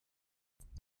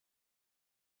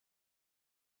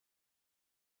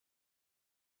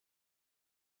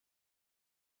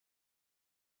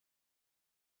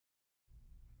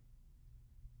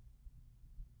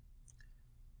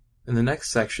In the next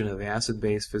section of the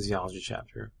acid-base physiology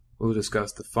chapter, we will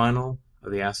discuss the final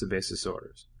of the acid-base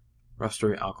disorders,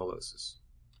 respiratory alkalosis.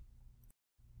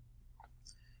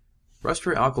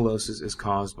 Respiratory alkalosis is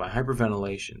caused by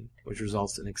hyperventilation, which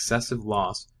results in excessive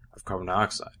loss of carbon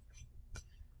dioxide.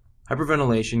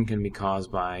 Hyperventilation can be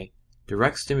caused by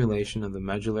direct stimulation of the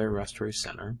medullary respiratory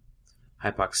center,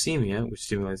 hypoxemia, which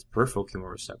stimulates peripheral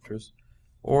chemoreceptors,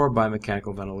 or by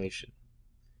mechanical ventilation.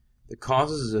 The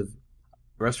causes of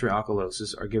respiratory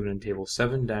alkalosis are given in Table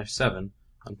 7-7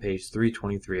 on page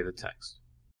 323 of the text.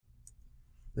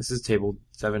 This is Table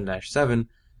 7-7,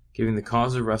 giving the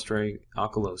cause of respiratory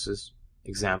alkalosis,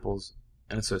 examples,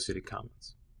 and associated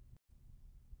comments.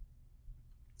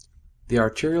 The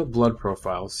arterial blood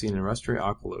profile seen in respiratory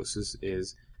alkalosis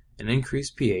is an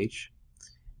increased pH,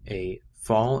 a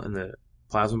fall in the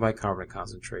plasma bicarbonate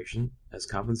concentration as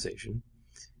compensation,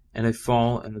 and a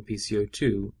fall in the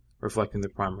PCO2 reflecting the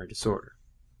primary disorder.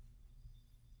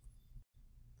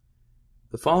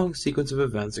 The following sequence of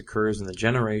events occurs in the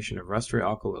generation of respiratory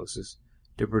alkalosis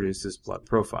to produce this blood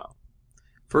profile.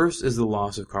 First is the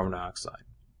loss of carbon dioxide.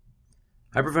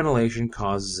 Hyperventilation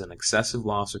causes an excessive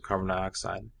loss of carbon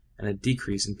dioxide and a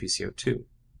decrease in PCO2.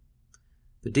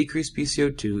 The decreased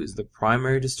PCO2 is the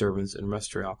primary disturbance in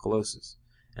respiratory alkalosis,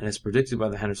 and as predicted by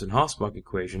the Henderson-Hausbach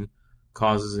equation,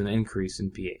 causes an increase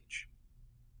in pH.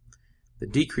 The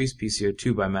decreased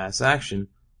PCO2 by mass action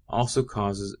also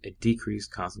causes a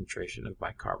decreased concentration of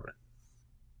bicarbonate.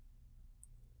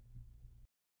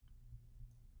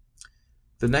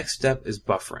 The next step is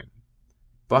buffering.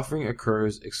 Buffering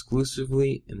occurs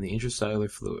exclusively in the intracellular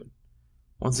fluid,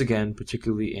 once again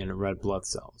particularly in red blood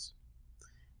cells.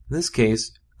 In this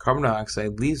case, carbon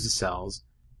dioxide leaves the cells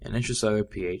and intracellular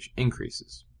pH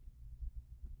increases.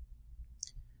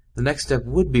 The next step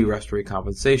would be respiratory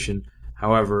compensation,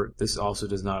 however, this also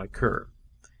does not occur.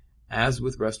 As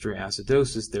with respiratory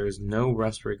acidosis, there is no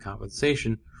respiratory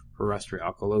compensation for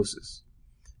respiratory alkalosis,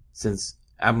 since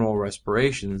abnormal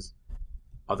respirations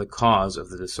are the cause of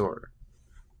the disorder.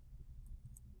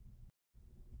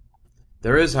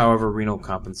 There is, however, renal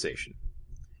compensation.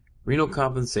 Renal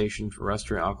compensation for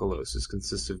respiratory alkalosis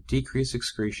consists of decreased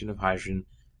excretion of hydrogen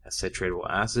as citratable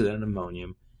acid and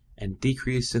ammonium, and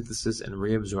decreased synthesis and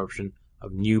reabsorption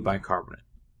of new bicarbonate.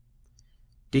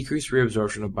 Decreased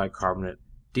reabsorption of bicarbonate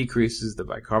decreases the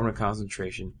bicarbonate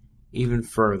concentration even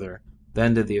further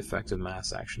than did the effect of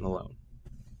mass action alone.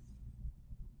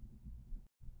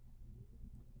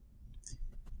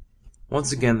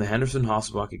 Once again, the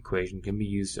Henderson-Hausbach equation can be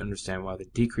used to understand why the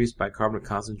decreased bicarbonate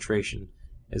concentration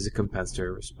is a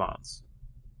compensatory response.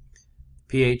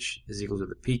 pH is equal to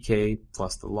the pK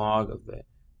plus the log of the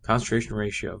concentration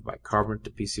ratio of bicarbonate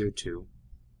to PCO2.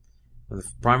 When the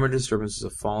primary disturbance is a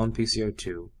fall in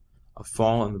PCO2, a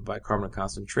fall in the bicarbonate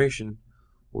concentration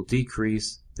will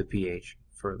decrease the pH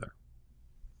further.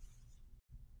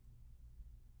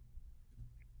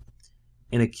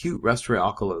 In acute respiratory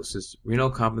alkalosis, renal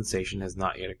compensation has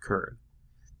not yet occurred.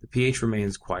 The pH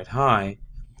remains quite high.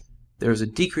 There is a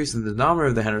decrease in the denominator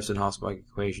of the Henderson-Hausbach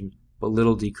equation, but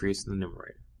little decrease in the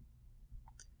numerator.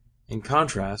 In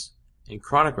contrast, in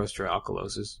chronic respiratory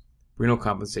alkalosis, renal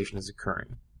compensation is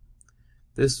occurring.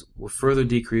 This will further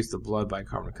decrease the blood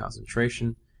bicarbonate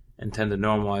concentration and tend to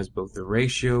normalize both the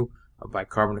ratio of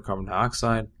bicarbonate to carbon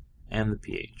dioxide and the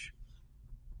pH.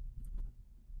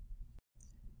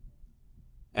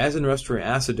 As in respiratory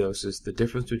acidosis, the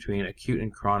difference between acute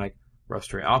and chronic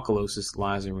respiratory alkalosis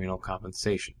lies in renal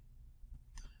compensation.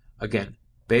 Again,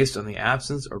 based on the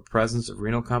absence or presence of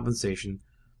renal compensation,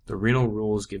 the renal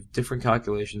rules give different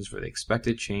calculations for the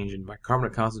expected change in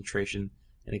bicarbonate concentration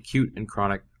in acute and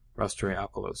chronic respiratory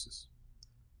alkalosis.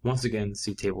 Once again,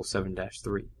 see Table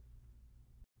 7-3.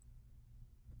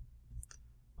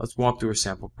 Let's walk through a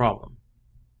sample problem.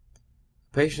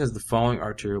 A patient has the following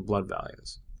arterial blood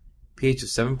values: pH of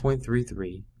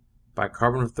 7.33,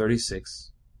 bicarbonate of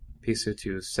 36,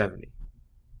 PCO2 of 70.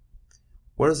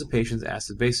 What is the patient's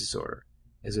acid-base disorder?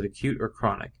 Is it acute or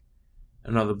chronic?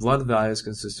 And are the blood values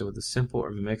consistent with a simple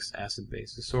or mixed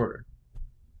acid-base disorder?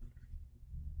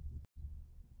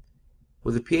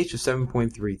 With a pH of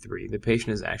 7.33, the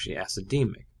patient is actually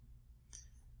acidemic.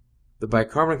 The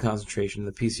bicarbonate concentration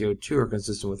and the PCO2 are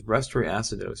consistent with respiratory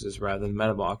acidosis rather than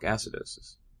metabolic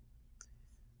acidosis.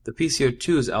 The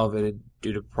PCO2 is elevated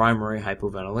due to primary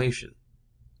hypoventilation.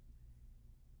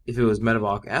 If it was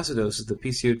metabolic acidosis, the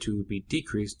PCO2 would be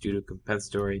decreased due to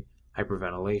compensatory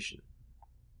hyperventilation.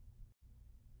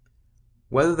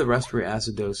 Whether the respiratory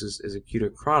acidosis is acute or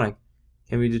chronic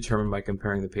can be determined by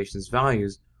comparing the patient's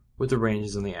values with the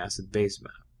ranges on the acid-base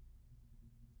map.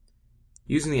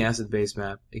 Using the acid-base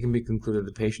map, it can be concluded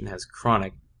the patient has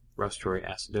chronic respiratory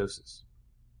acidosis.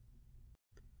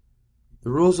 The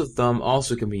rules of thumb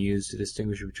also can be used to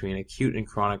distinguish between acute and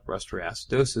chronic respiratory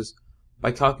acidosis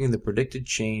by calculating the predicted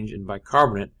change in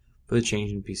bicarbonate for the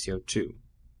change in PCO2.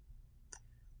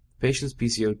 The patient's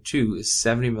PCO2 is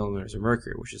 70 mm of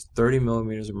mercury, which is 30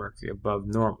 mm of mercury above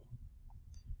normal.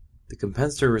 The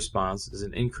compensatory response is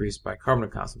an increased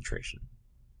bicarbonate concentration.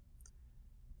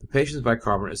 The patient's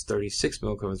bicarbonate is 36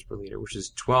 milliequivalents per liter, which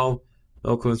is 12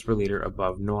 milliequivalents per liter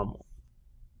above normal.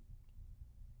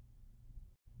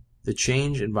 The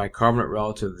change in bicarbonate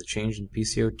relative to the change in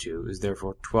PCO2 is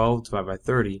therefore 12 divided by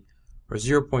 30, or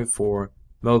 0.4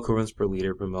 milliequivalents per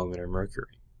liter per millimeter of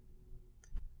mercury.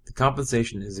 The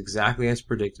compensation is exactly as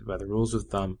predicted by the rules of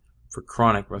thumb for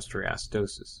chronic respiratory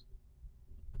acidosis.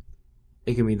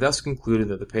 It can be thus concluded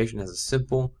that the patient has a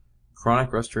simple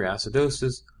chronic respiratory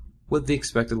acidosis with the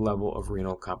expected level of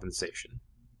renal compensation.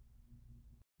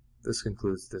 This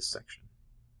concludes this section.